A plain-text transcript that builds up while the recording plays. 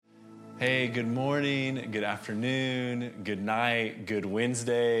Hey, good morning, good afternoon, good night, good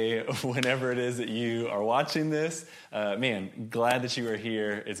Wednesday, whenever it is that you are watching this. Man, glad that you are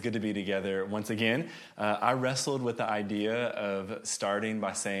here. It's good to be together once again. I wrestled with the idea of starting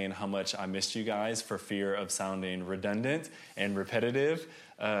by saying how much I missed you guys for fear of sounding redundant and repetitive.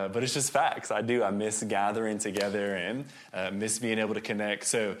 But it's just facts. I miss gathering together and miss being able to connect.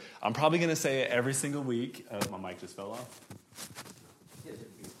 So I'm probably going to say it every single week. My mic just fell off.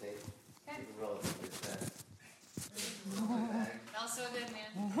 Also good,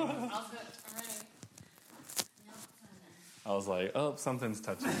 man. Also good. I'm ready. I was like, oh, something's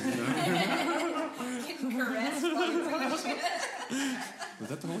touching me. Getting caressed by the Was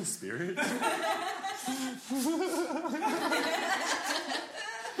that the Holy Spirit? So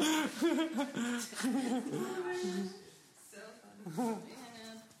fun.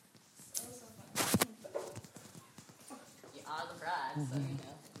 Man. So fun. You are the bride, so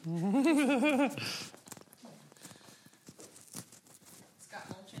you know. Scott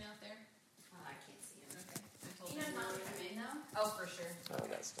Mulchin out there? Oh, I can't see him. Okay. I told him not to come in now? Oh, for sure. Oh,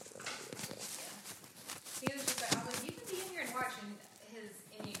 that's not going to be okay. Yeah. He was just like, I was like, you can be in here and watch his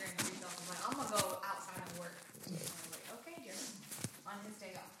Enneagram for yourself. I'm like, I'm going to go outside and work. And I was like, okay, dear. On his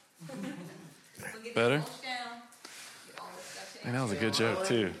day off. We'll get Better? the down. Get all this stuff in. And that was a good joke,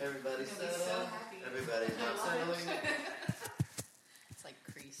 too. Everybody's He'll be so happy. Everybody's not settling. It's like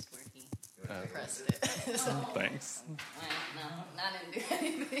creased where he pressed it. So, Thanks. no, I didn't do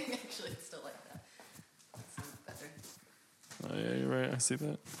anything. Actually, it's still like that. That sounds better. Oh, yeah, you're right. I see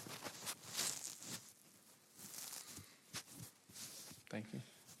that. Thank you.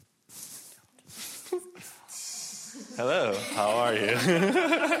 Hello. How are you? Alright,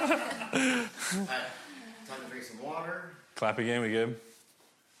 time to drink some water. Clap again. We good?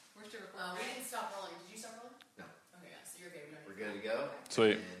 We're still recording. We didn't stop rolling. Did you stop rolling? No. Okay, yeah, so you're okay. We're good to go.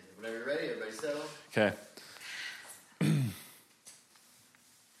 Sweet. And whenever you're ready, everybody settle. Okay.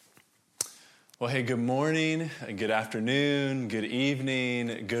 Well, hey, good morning, good afternoon, good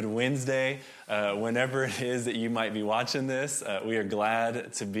evening, good Wednesday. Whenever it is that you might be watching this, we are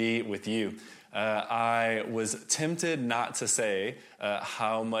glad to be with you. I was tempted not to say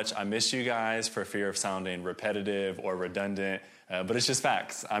how much I miss you guys for fear of sounding repetitive or redundant, but it's just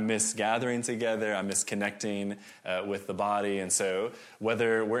facts. I miss gathering together. I miss connecting with the body. And so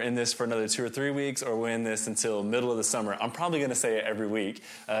whether we're in this for another 2 or 3 weeks or we're in this until middle of the summer, I'm probably going to say it every week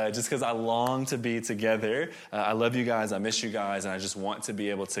just because I long to be together. I love you guys. I miss you guys. And I just want to be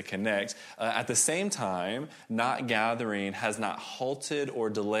able to connect. At the same time, not gathering has not halted or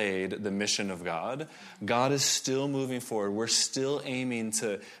delayed the mission of God. God is still moving forward. We're still aiming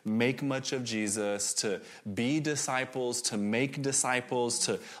to make much of Jesus, to be disciples, to make disciples,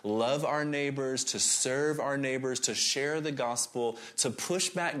 to love our neighbors, to serve our neighbors, to share the gospel, to push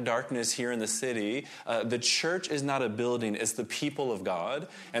back darkness here in the city. The church is not a building, it's the people of God.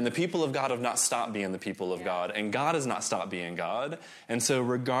 And the people of God have not stopped being the people of God. And God has not stopped being God. And so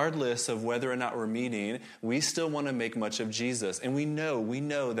regardless of whether or not we're meeting, we still want to make much of Jesus. And we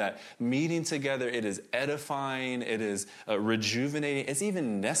know that meeting together, it is edifying, it is rejuvenating, it's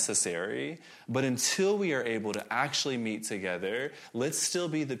even necessary. But until we are able to actually meet together, let's still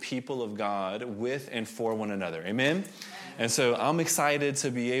be the people of God with and for one another. Amen? And so I'm excited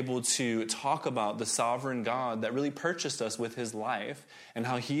to be able to talk about the sovereign God that really purchased us with his life and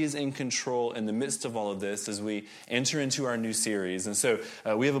how he is in control in the midst of all of this as we enter into our new series. And so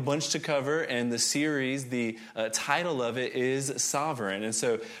we have a bunch to cover, and the series, the title of it is Sovereign. And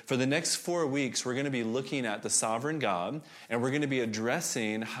so for the next 4 weeks, we're going to be looking at the sovereign God, and we're going to be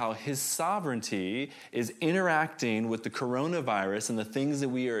addressing how his sovereignty is interacting with the coronavirus and the things that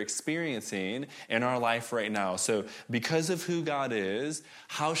we are experiencing in our life right now. So because of who God is,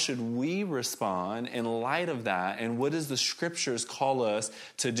 how should we respond in light of that, and what does the scriptures call us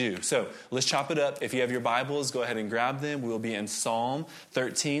to do? So let's chop it up. If you have your Bibles, go ahead and grab them. We'll be in Psalm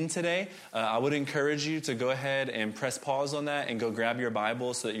 13 today. I would encourage you to go ahead and press pause on that and go grab your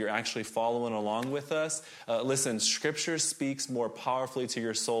Bible so that you're actually following along with us. Listen, scripture speaks more powerfully to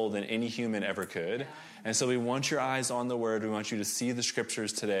your soul than any human ever could. And so we want your eyes on the Word. We want you to see the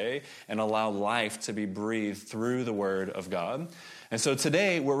Scriptures today and allow life to be breathed through the Word of God. And so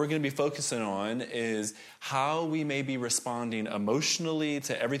today, what we're going to be focusing on is how we may be responding emotionally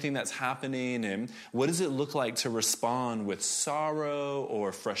to everything that's happening, and what does it look like to respond with sorrow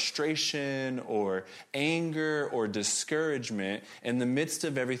or frustration or anger or discouragement in the midst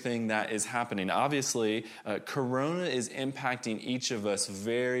of everything that is happening. Obviously, Corona is impacting each of us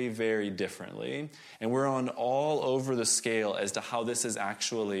very, very differently, and we're on all over the scale as to how this is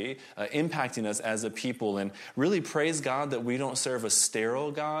actually impacting us as a people. And really praise God that we don't serve serve a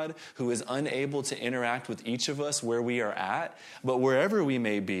sterile God who is unable to interact with each of us where we are at. But wherever we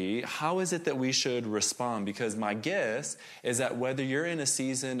may be, how is it that we should respond? Because my guess is that whether you're in a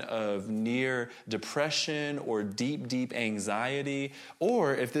season of near depression or deep, deep anxiety,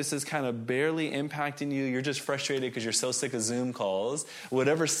 or if this is kind of barely impacting you, you're just frustrated because you're so sick of Zoom calls,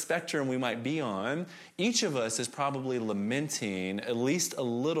 whatever spectrum we might be on, each of us is probably lamenting at least a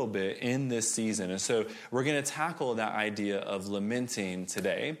little bit in this season. And so we're going to tackle that idea of lamenting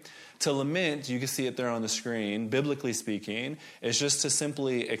today. To lament, you can see it there on the screen, biblically speaking, is just to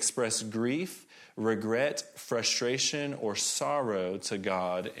simply express grief, regret, frustration, or sorrow to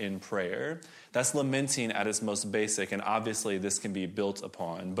God in prayer. That's lamenting at its most basic, and obviously this can be built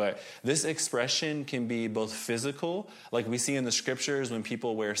upon. But this expression can be both physical, like we see in the scriptures when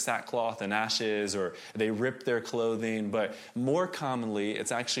people wear sackcloth and ashes or they rip their clothing, but more commonly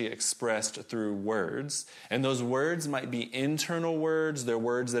it's actually expressed through words. And those words might be internal words, they're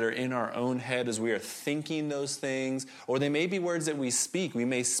words that are in our own head as we are thinking those things, or they may be words that we speak. We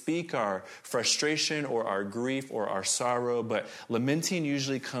may speak our frustration or our grief or our sorrow, but lamenting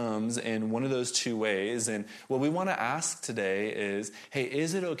usually comes in one of those two ways. And what we want to ask today is, hey,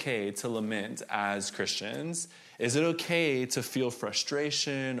 is it okay to lament as Christians? Is it okay to feel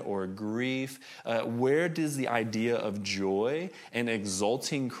frustration or grief? Where does the idea of joy and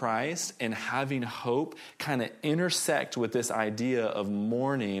exalting Christ and having hope kind of intersect with this idea of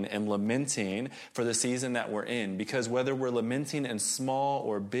mourning and lamenting for the season that we're in? Because whether we're lamenting in small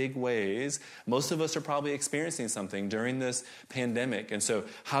or big ways, most of us are probably experiencing something during this pandemic. And so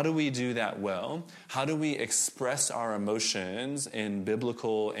how do we do that well? How do we express our emotions in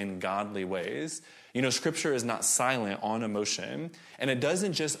biblical and godly ways? You know, Scripture is not silent on emotion, and it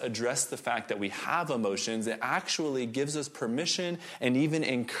doesn't just address the fact that we have emotions. It actually gives us permission and even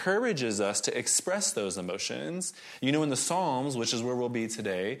encourages us to express those emotions. You know, in the Psalms, which is where we'll be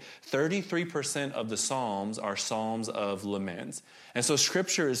today, 33% of the Psalms are Psalms of lament. And so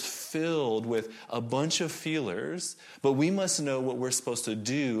Scripture is filled with a bunch of feelers, but we must know what we're supposed to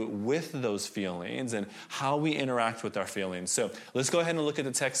do with those feelings and how we interact with our feelings. So let's go ahead and look at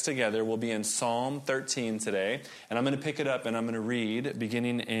the text together. We'll be in Psalm 13 today, and I'm going to pick it up and I'm going to read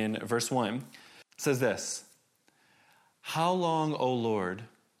beginning in verse 1. It says this: "How long, O Lord,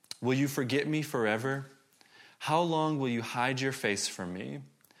 will you forget me forever? How long will you hide your face from me?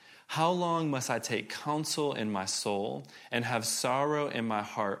 How long must I take counsel in my soul and have sorrow in my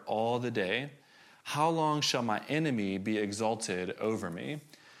heart all the day? How long shall my enemy be exalted over me?"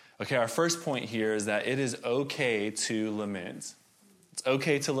 Okay, our first point here is that it is okay to lament. It's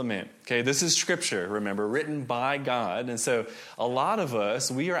okay to lament. Okay, this is Scripture, remember, written by God. And so a lot of us,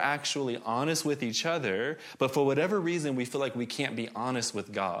 we are actually honest with each other, but for whatever reason, we feel like we can't be honest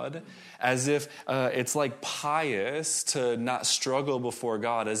with God, as if it's like pious to not struggle before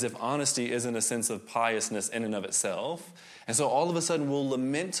God, as if honesty isn't a sense of piousness in and of itself. And so all of a sudden we'll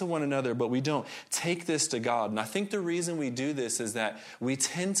lament to one another, but we don't take this to God. And I think the reason we do this is that we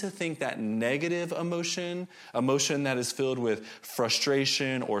tend to think that negative emotion that is filled with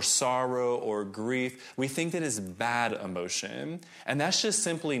frustration or sorrow or grief, we think that is bad emotion. And that's just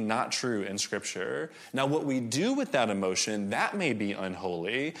simply not true in Scripture. Now, what we do with that emotion, that may be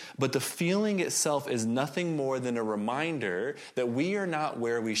unholy, but the feeling itself is nothing more than a reminder that we are not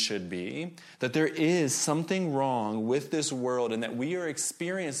where we should be, that there is something wrong with this world and that we are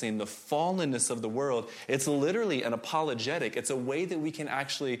experiencing the fallenness of the world. It's literally an apologetic. It's a way that we can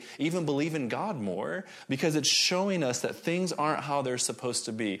actually even believe in God more, because it's showing us that things aren't how they're supposed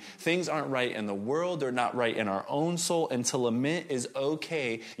to be. Things aren't right in the world. They're not right in our own soul. And to lament is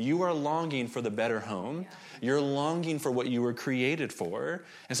okay. You are longing for the better home. You're longing for what you were created for.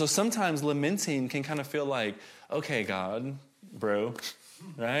 And so sometimes lamenting can kind of feel like, okay, God, bro,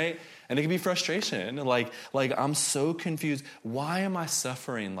 right? And it can be frustration, like I'm so confused. Why am I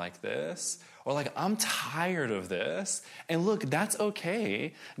suffering like this? Or like, I'm tired of this. And look, that's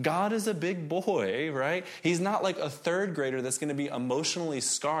okay. God is a big boy, right? He's not like a third grader that's going to be emotionally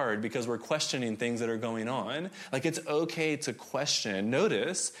scarred because we're questioning things that are going on. Like, it's okay to question.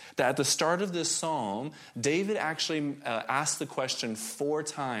 Notice that at the start of this psalm, David actually asked the question 4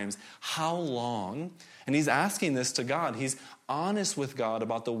 times, how long? And he's asking this to God. He's honest with God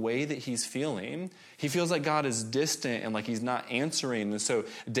about the way that he's feeling. He feels like God is distant and like he's not answering. And so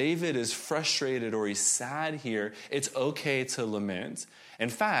David is frustrated or he's sad here. It's okay to lament. In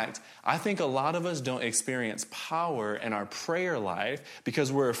fact, I think a lot of us don't experience power in our prayer life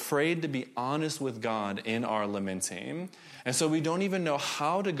because we're afraid to be honest with God in our lamenting. And so we don't even know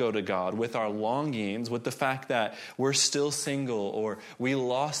how to go to God with our longings, with the fact that we're still single, or we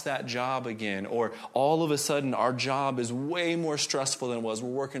lost that job again, or all of a sudden our job is way more stressful than it was. We're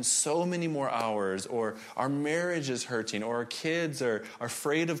working so many more hours, or our marriage is hurting, or our kids are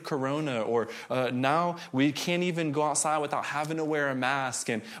afraid of corona, or now we can't even go outside without having to wear a mask.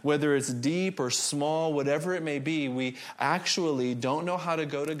 And whether it's deep or small, whatever it may be, we actually don't know how to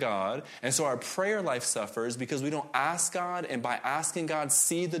go to God. And so our prayer life suffers because we don't ask God, and by asking God,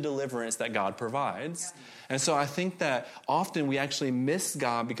 see the deliverance that God provides. Yeah. And so I think that often we actually miss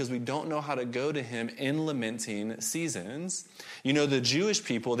God because we don't know how to go to him in lamenting seasons. You know, the Jewish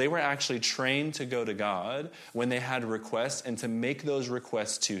people, they were actually trained to go to God when they had requests and to make those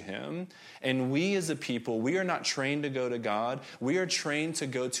requests to him. And we as a people, we are not trained to go to God. We are trained to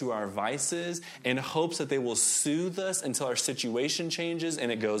go to our vices in hopes that they will soothe us until our situation changes and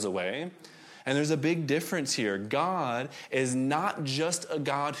it goes away. And there's a big difference here. God is not just a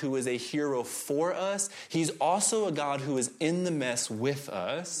God who is a hero for us. He's also a God who is in the mess with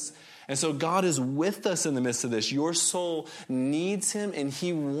us. And so God is with us in the midst of this. Your soul needs him, and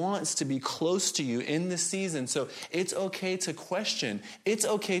he wants to be close to you in this season. So it's okay to question. It's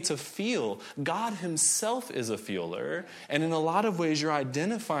okay to feel. God himself is a feeler, and in a lot of ways you're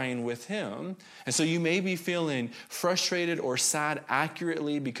identifying with him. And so you may be feeling frustrated or sad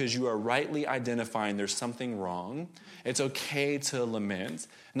accurately because you are rightly identifying there's something wrong. It's okay to lament.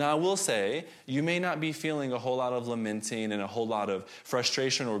 Now, I will say, you may not be feeling a whole lot of lamenting and a whole lot of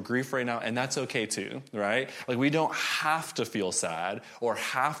frustration or grief right now, and that's okay too, right? Like, we don't have to feel sad or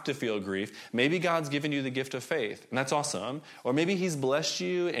have to feel grief. Maybe God's given you the gift of faith, and that's awesome. Or maybe he's blessed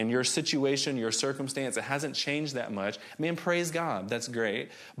you and your situation, your circumstance, it hasn't changed that much. Man, praise God, that's great.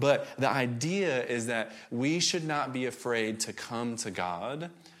 But the idea is that we should not be afraid to come to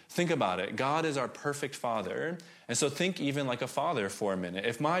God. Think about it. God is our perfect Father. And so think even like a father for a minute.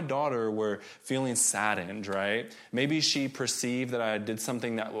 If my daughter were feeling saddened, right? Maybe she perceived that I did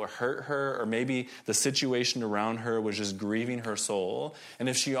something that would hurt her, or maybe the situation around her was just grieving her soul. And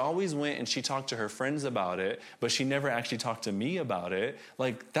if she always went and she talked to her friends about it, but she never actually talked to me about it,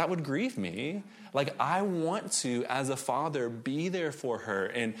 like, that would grieve me. Like, I want to, as a father, be there for her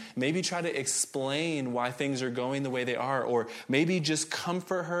and maybe try to explain why things are going the way they are, or maybe just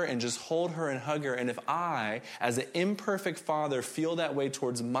comfort her and just hold her and hug her. And if I, as an imperfect father, feel that way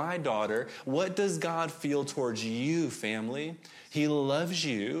towards my daughter, what does God feel towards you, family? He loves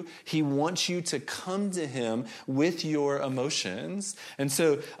you. He wants you to come to him with your emotions. And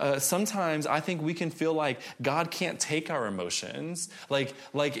so sometimes I think we can feel like God can't take our emotions. Like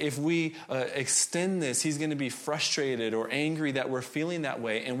if we extend this, he's going to be frustrated or angry that we're feeling that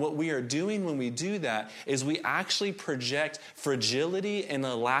way. And what we are doing when we do that is we actually project fragility and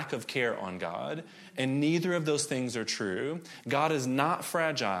a lack of care on God. And neither of those things are true. God is not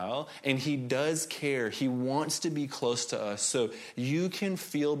fragile, and he does care. He wants to be close to us. So you can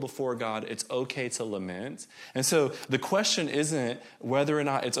feel before God. It's okay to lament. And so the question isn't whether or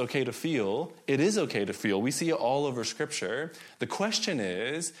not it's okay to feel. It is okay to feel. We see it all over Scripture. The question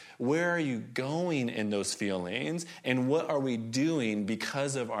is, where are you going in those feelings, and what are we doing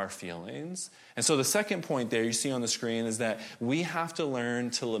because of our feelings? And so the second point there you see on the screen is that we have to learn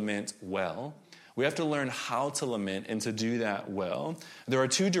to lament well. We have to learn how to lament and to do that well. There are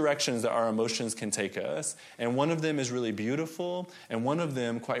two directions that our emotions can take us, and one of them is really beautiful, and one of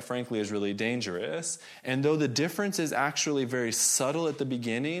them, quite frankly, is really dangerous. And though the difference is actually very subtle at the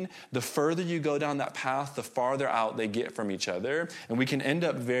beginning, the further you go down that path, the farther out they get from each other, and we can end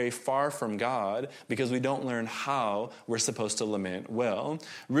up very far from God because we don't learn how we're supposed to lament well.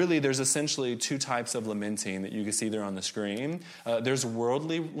 Really, there's essentially two types of lamenting that you can see there on the screen. There's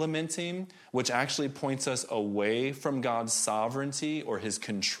worldly lamenting, which actually points us away from God's sovereignty or his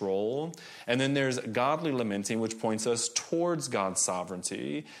control. And then there's godly lamenting, which points us towards God's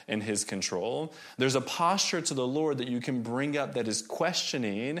sovereignty and his control. There's a posture to the Lord that you can bring up that is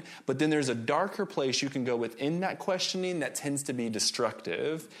questioning, but then there's a darker place you can go within that questioning that tends to be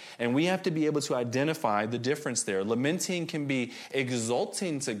destructive. And we have to be able to identify the difference there. Lamenting can be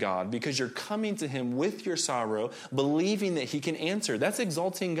exalting to God because you're coming to him with your sorrow, believing that he can answer. That's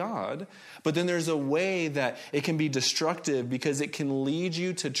exalting God. But then there's a way that it can be destructive because it can lead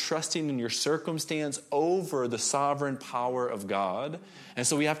you to trusting in your circumstance over the sovereign power of God. And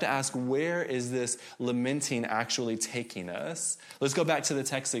so we have to ask, where is this lamenting actually taking us? Let's go back to the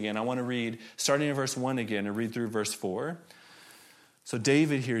text again. I want to read, starting in verse 1 again, and read through verse 4. So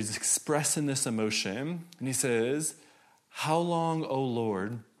David here is expressing this emotion, and he says, "How long, O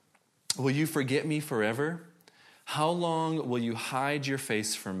Lord, will you forget me forever? How long will you hide your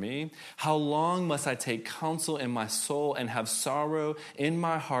face from me? How long must I take counsel in my soul and have sorrow in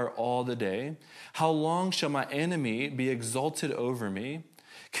my heart all the day? How long shall my enemy be exalted over me?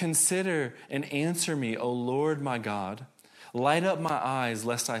 Consider and answer me, O Lord my God. Light up my eyes,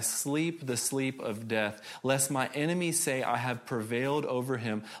 lest I sleep the sleep of death, lest my enemies say I have prevailed over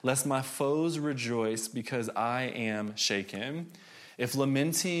him, lest my foes rejoice because I am shaken. If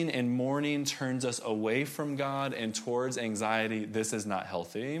lamenting and mourning turns us away from God and towards anxiety, this is not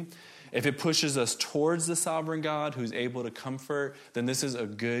healthy. If it pushes us towards the sovereign God who's able to comfort, then this is a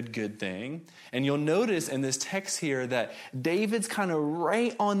good thing. And you'll notice in this text here that David's kind of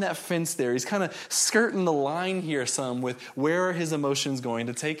right on that fence there. He's kind of skirting the line here some with where are his emotions going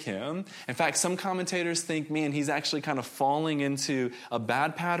to take him. In fact, some commentators think, man, he's actually kind of falling into a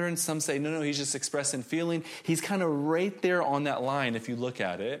bad pattern. Some say, no, he's just expressing feeling. He's kind of right there on that line if you look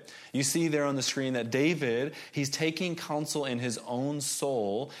at it. You see there on the screen that David, he's taking counsel in his own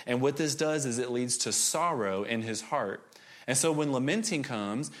soul, and what this does is it leads to sorrow in his heart. And so when lamenting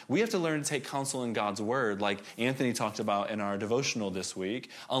comes, we have to learn to take counsel in God's word, like Anthony talked about in our devotional this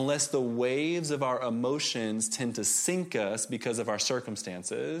week, unless the waves of our emotions tend to sink us because of our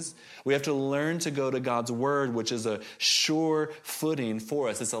circumstances. We have to learn to go to God's word, which is a sure footing for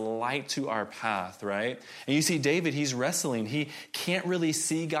us. It's a light to our path, right? And you see David, he's wrestling. He can't really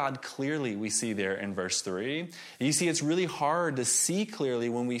see God clearly, we see there in verse 3. And you see it's really hard to see clearly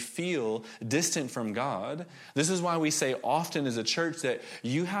when we feel distant from God. This is why we say often as a church that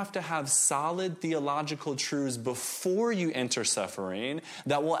you have to have solid theological truths before you enter suffering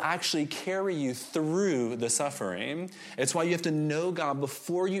that will actually carry you through the suffering. It's why you have to know God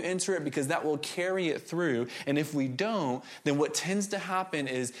before you enter it, because that will carry it through. And if we don't, then what tends to happen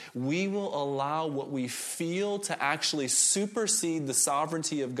is we will allow what we feel to actually supersede the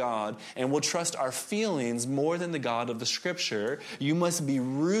sovereignty of God, and we'll trust our feelings more than the God of the Scripture. You must be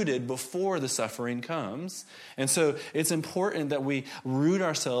rooted before the suffering comes. And so it's important that we root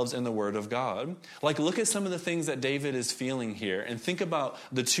ourselves in the Word of God. Like, look at some of the things that David is feeling here and think about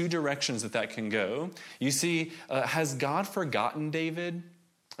the two directions that can go. You see, has God forgotten David?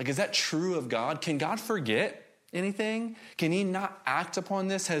 Like, is that true of God? Can God forget anything? Can he not act upon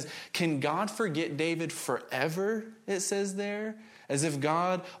this? Can God forget David forever, it says there? As if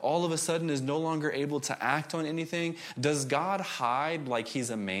God all of a sudden is no longer able to act on anything? Does God hide like he's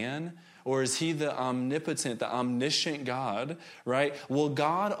a man? Or is he the omnipotent, the omniscient God, right? Will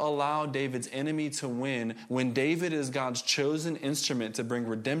God allow David's enemy to win when David is God's chosen instrument to bring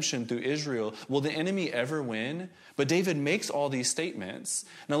redemption through Israel? Will the enemy ever win? But David makes all these statements.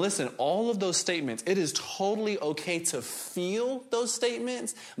 Now listen, all of those statements, it is totally okay to feel those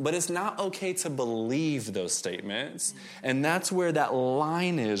statements, but it's not okay to believe those statements. And that's where that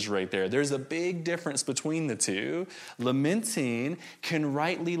line is right there. There's a big difference between the two. Lamenting can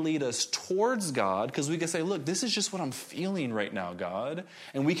rightly lead us towards God, because we can say, look, this is just what I'm feeling right now, God.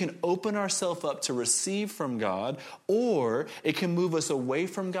 And we can open ourselves up to receive from God, or it can move us away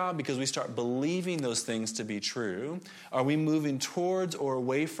from God because we start believing those things to be true. Are we moving towards or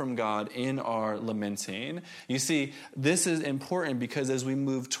away from God in our lamenting? You see, this is important because as we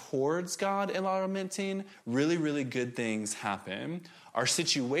move towards God in our lamenting, really, really good things happen. Our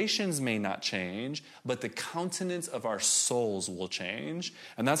situations may not change, but the countenance of our souls will change.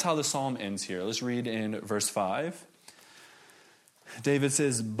 And that's how the psalm ends here. Let's read in verse 5. David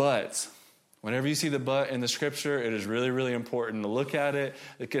says, but. Whenever you see the but in the scripture, it is really, really important to look at it.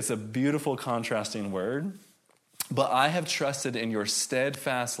 It gets a beautiful contrasting word. But I have trusted in your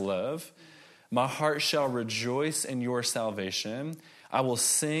steadfast love. My heart shall rejoice in your salvation. I will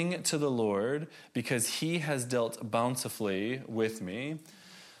sing to the Lord because he has dealt bountifully with me.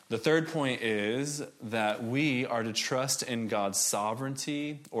 The third point is that we are to trust in God's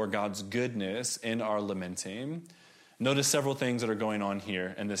sovereignty or God's goodness in our lamenting. Notice several things that are going on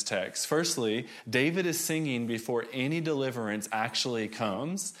here in this text. Firstly, David is singing before any deliverance actually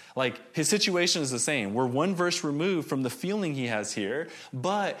comes. Like, his situation is the same. We're one verse removed from the feeling he has here,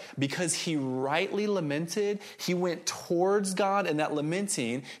 but because he rightly lamented, he went towards God in that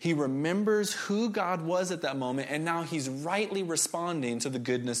lamenting. He remembers who God was at that moment, and now he's rightly responding to the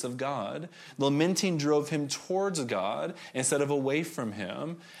goodness of God. Lamenting drove him towards God instead of away from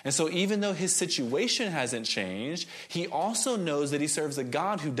him. And so even though his situation hasn't changed, he also knows that he serves a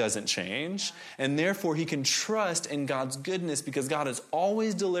God who doesn't change, and therefore he can trust in God's goodness because God has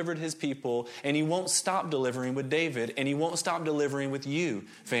always delivered his people, and he won't stop delivering with David, and he won't stop delivering with you,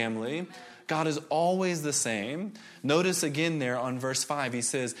 family. God is always the same. Notice again there on verse 5, he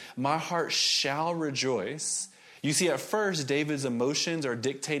says, my heart shall rejoice. You see, at first, David's emotions are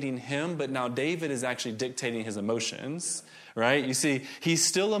dictating him, but now David is actually dictating his emotions, right? You see, he's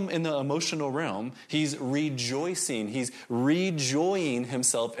still in the emotional realm. He's rejoicing. He's rejoying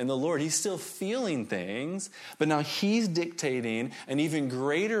himself in the Lord. He's still feeling things, but now he's dictating an even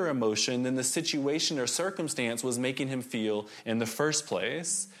greater emotion than the situation or circumstance was making him feel in the first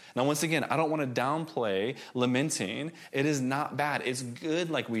place. Now, once again, I don't want to downplay lamenting. It is not bad. It's good,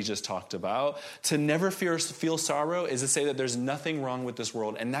 like we just talked about. To never feel sorrow is to say that there's nothing wrong with this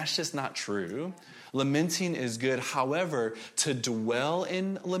world, and that's just not true. Lamenting is good. However, to dwell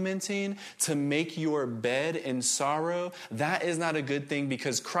in lamenting, to make your bed in sorrow, that is not a good thing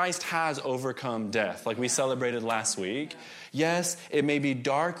because Christ has overcome death, like we celebrated last week. Yes, it may be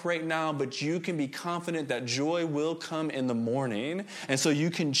dark right now, but you can be confident that joy will come in the morning. And so you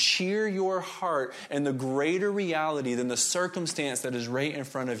can cheer your heart in the greater reality than the circumstance that is right in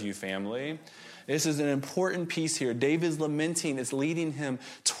front of you, family. This is an important piece here. David's lamenting is leading him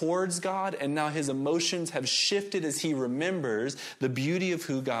towards God, and now his emotions have shifted as he remembers the beauty of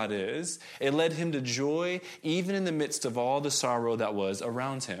who God is. It led him to joy, even in the midst of all the sorrow that was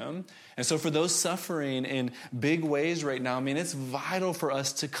around him. And so for those suffering in big ways right now, it's vital for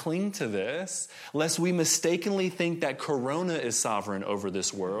us to cling to this, lest we mistakenly think that Corona is sovereign over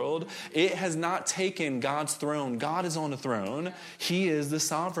this world. It has not taken God's throne. God is on the throne. He is the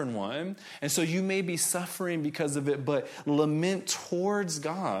sovereign one. And so you may be suffering because of it, but lament towards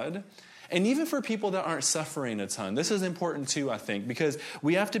God. And even for people that aren't suffering a ton, this is important too, I think, because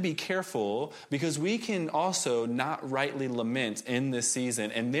we have to be careful because we can also not rightly lament in this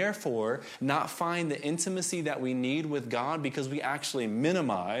season and therefore not find the intimacy that we need with God because we actually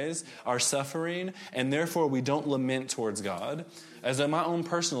minimize our suffering and therefore we don't lament towards God. As my own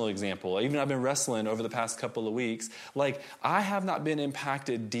personal example, even I've been wrestling over the past couple of weeks, I have not been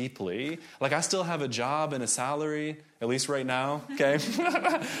impacted deeply. I still have a job and a salary, at least right now, okay?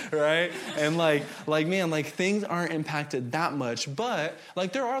 Right? And things aren't impacted that much, but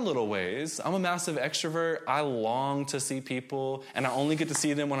there are little ways. I'm a massive extrovert. I long to see people, and I only get to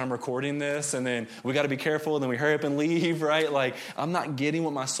see them when I'm recording this, and then we got to be careful, and then we hurry up and leave, right? I'm not getting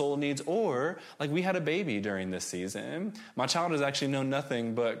what my soul needs, or we had a baby during this season. My child has actually known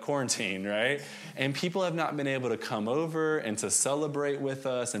nothing but quarantine, right? And people have not been able to come over and to celebrate with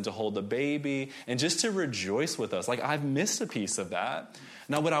us and to hold the baby and just to rejoice with us. I've missed a piece of that.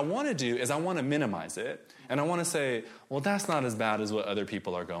 Now, what I want to do is I want to minimize it. And I want to say, well, that's not as bad as what other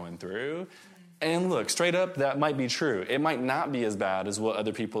people are going through. And look, straight up, that might be true. It might not be as bad as what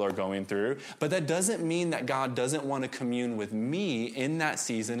other people are going through, but that doesn't mean that God doesn't want to commune with me in that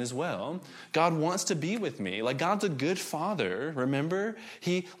season as well. God wants to be with me. God's a good father, remember?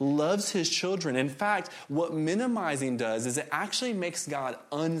 He loves his children. In fact, what minimizing does is it actually makes God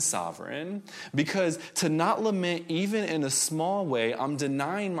unsovereign, because to not lament even in a small way, I'm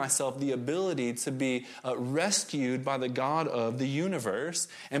denying myself the ability to be rescued by the God of the universe.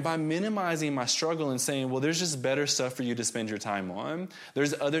 And by minimizing my struggle and saying, well, there's just better stuff for you to spend your time on.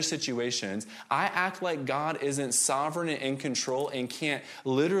 There's other situations. I act like God isn't sovereign and in control and can't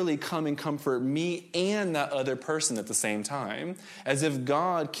literally come and comfort me and that other person at the same time. As if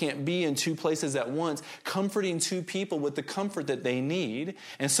God can't be in two places at once, comforting two people with the comfort that they need.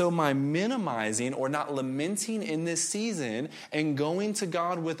 And so my minimizing or not lamenting in this season and going to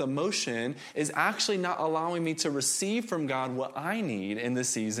God with emotion is actually not allowing me to receive from God what I need in this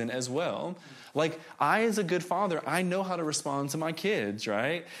season as well. I, as a good father, I know how to respond to my kids,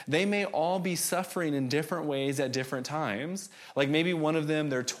 right? They may all be suffering in different ways at different times. Maybe one of them,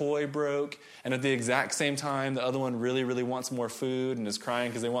 their toy broke, and at the exact same time, the other one really, really wants more food and is crying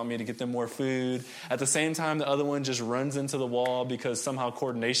because they want me to get them more food. At the same time, the other one just runs into the wall because somehow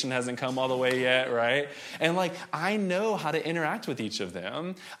coordination hasn't come all the way yet, right? And I know how to interact with each of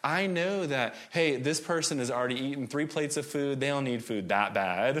them. I know that, hey, this person has already eaten 3 plates of food. They don't need food that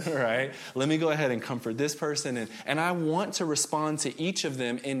bad, right? Let me go ahead and comfort this person. And I want to respond to each of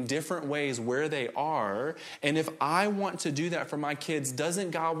them in different ways where they are. And if I want to do that for my kids,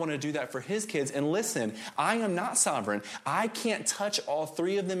 doesn't God want to do that for his kids? And listen, I am not sovereign. I can't touch all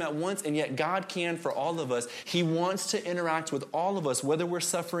 3 of them at once, and yet God can for all of us. He wants to interact with all of us, whether we're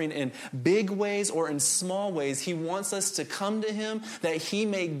suffering in big ways or in small ways. He wants us to come to him that he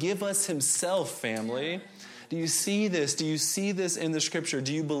may give us himself, family. Do you see this? Do you see this in the scripture?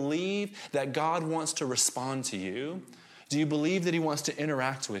 Do you believe that God wants to respond to you? Do you believe that he wants to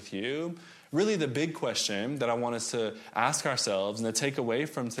interact with you? Really, the big question that I want us to ask ourselves and to take away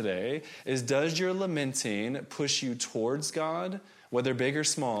from today is, does your lamenting push you towards God, whether big or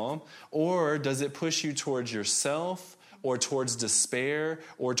small, or does it push you towards yourself or towards despair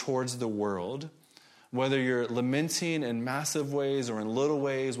or towards the world? Whether you're lamenting in massive ways or in little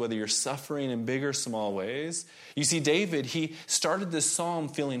ways, whether you're suffering in big or small ways. You see, David, he started this psalm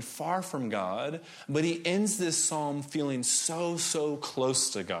feeling far from God, but he ends this psalm feeling so, so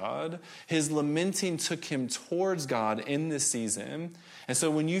close to God. His lamenting took him towards God in this season. And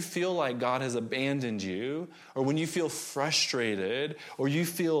so when you feel like God has abandoned you, or when you feel frustrated, or you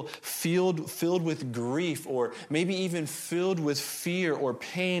feel filled with grief, or maybe even filled with fear or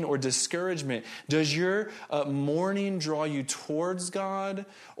pain or discouragement, does your mourning draw you towards God,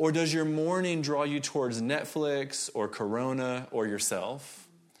 or does your mourning draw you towards Netflix or Corona or yourself?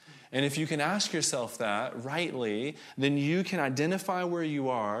 And if you can ask yourself that rightly, then you can identify where you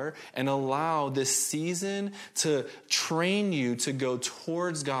are and allow this season to train you to go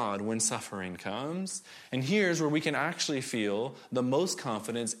towards God when suffering comes. And here's where we can actually feel the most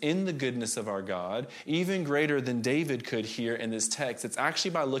confidence in the goodness of our God, even greater than David could here in this text. It's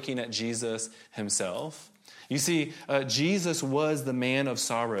actually by looking at Jesus himself. You see, Jesus was the man of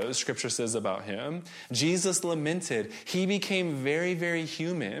sorrows, Scripture says about him. Jesus lamented. He became very, very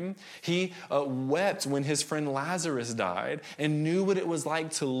human. He wept when his friend Lazarus died and knew what it was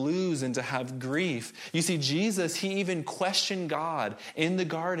like to lose and to have grief. You see, Jesus, he even questioned God in the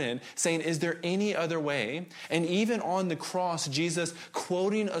garden, saying, is there any other way? And even on the cross, Jesus,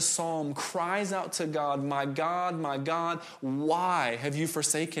 quoting a psalm, cries out to God, my God, why have you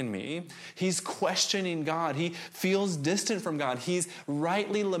forsaken me? He's questioning God. He feels distant from God. He's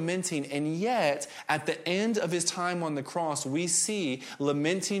rightly lamenting. And yet, at the end of his time on the cross, we see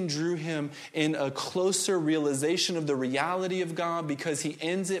lamenting drew him in a closer realization of the reality of God, because he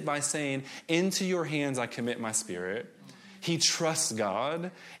ends it by saying, into your hands I commit my spirit. He trusts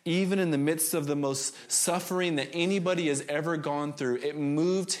God. Even in the midst of the most suffering that anybody has ever gone through, it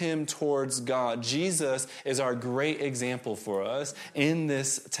moved him towards God. Jesus is our great example for us in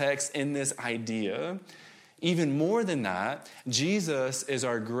this text, in this idea. Even more than that, Jesus is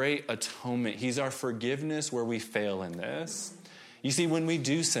our great atonement. He's our forgiveness where we fail in this. You see, when we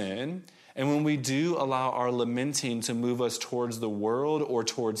do sin, and when we do allow our lamenting to move us towards the world or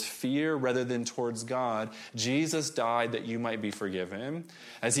towards fear rather than towards God, Jesus died that you might be forgiven.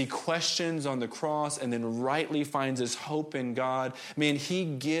 As he questions on the cross and then rightly finds his hope in God, man, he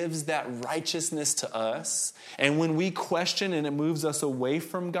gives that righteousness to us. And when we question and it moves us away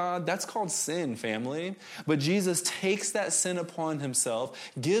from God, that's called sin, family. But Jesus takes that sin upon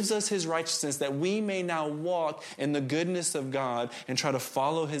himself, gives us his righteousness that we may now walk in the goodness of God and try to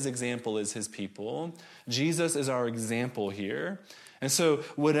follow his example as his people. Jesus is our example here. And so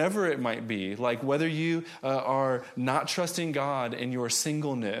whatever it might be, like whether you are not trusting God in your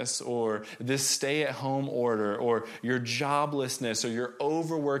singleness or this stay-at-home order or your joblessness or your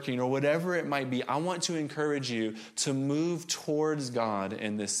overworking or whatever it might be, I want to encourage you to move towards God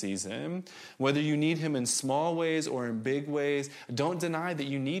in this season. Whether you need him in small ways or in big ways, don't deny that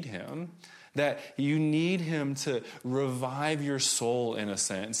you need him. That you need him to revive your soul in a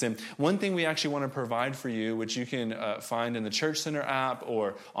sense. And one thing we actually want to provide for you, which you can find in the Church Center app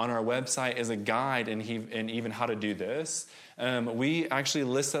or on our website, is a guide and even how to do this. We actually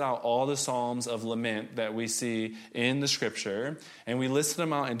listed out all the Psalms of lament that we see in the Scripture, and we listed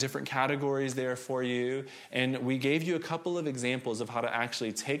them out in different categories there for you, and we gave you a couple of examples of how to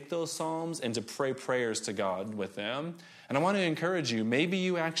actually take those Psalms and to pray prayers to God with them. And I want to encourage you, maybe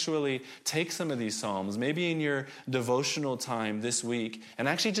you actually take some of these Psalms, maybe in your devotional time this week, and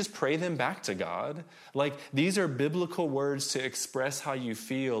actually just pray them back to God. Like, these are biblical words to express how you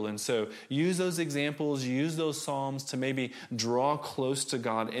feel. And so use those examples, use those Psalms to maybe draw close to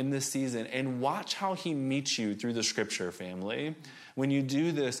God in this season, and watch how he meets you through the Scripture, family. When you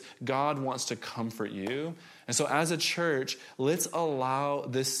do this, God wants to comfort you. And so as a church, let's allow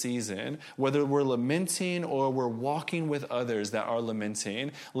this season, whether we're lamenting or we're walking with others that are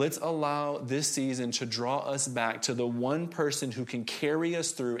lamenting, let's allow this season to draw us back to the one person who can carry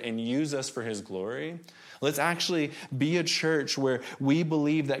us through and use us for his glory. Let's actually be a church where we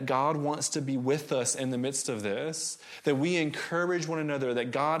believe that God wants to be with us in the midst of this, that we encourage one another,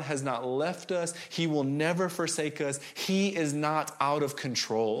 that God has not left us. He will never forsake us. He is not out of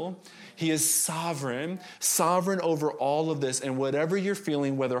control. He is sovereign over all of this. And whatever you're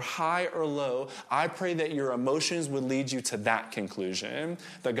feeling, whether high or low, I pray that your emotions would lead you to that conclusion,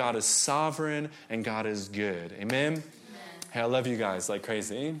 that God is sovereign and God is good. Amen? Amen. Hey, I love you guys like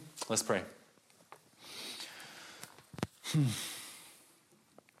crazy. Let's pray.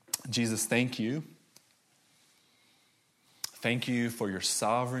 Jesus, thank you. Thank you for your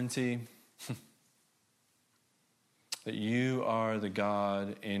sovereignty. That you are the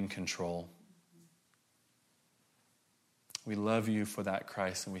God in control. We love you for that,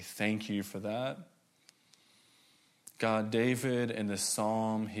 Christ, and we thank you for that. God, David in this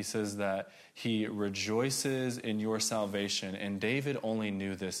psalm, he says that he rejoices in your salvation. And David only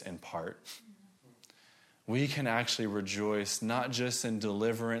knew this in part. We can actually rejoice not just in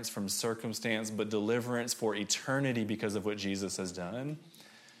deliverance from circumstance, but deliverance for eternity because of what Jesus has done.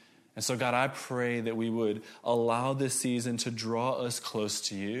 And so, God, I pray that we would allow this season to draw us close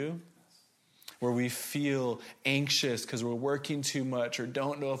to you, where we feel anxious because we're working too much or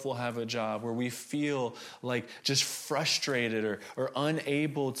don't know if we'll have a job, where we feel like just frustrated or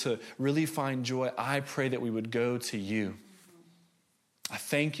unable to really find joy. I pray that we would go to you. I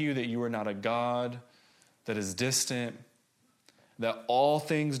thank you that you are not a God that is distant, that all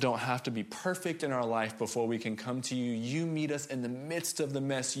things don't have to be perfect in our life before we can come to you. You meet us in the midst of the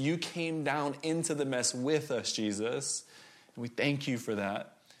mess. You came down into the mess with us, Jesus. And we thank you for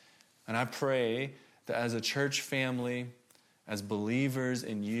that. And I pray that as a church family, as believers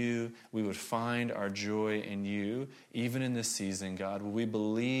in you, we would find our joy in you, even in this season, God. Will we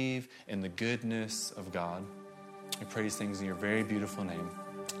believe in the goodness of God? We pray these things in your very beautiful name.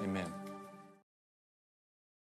 Amen.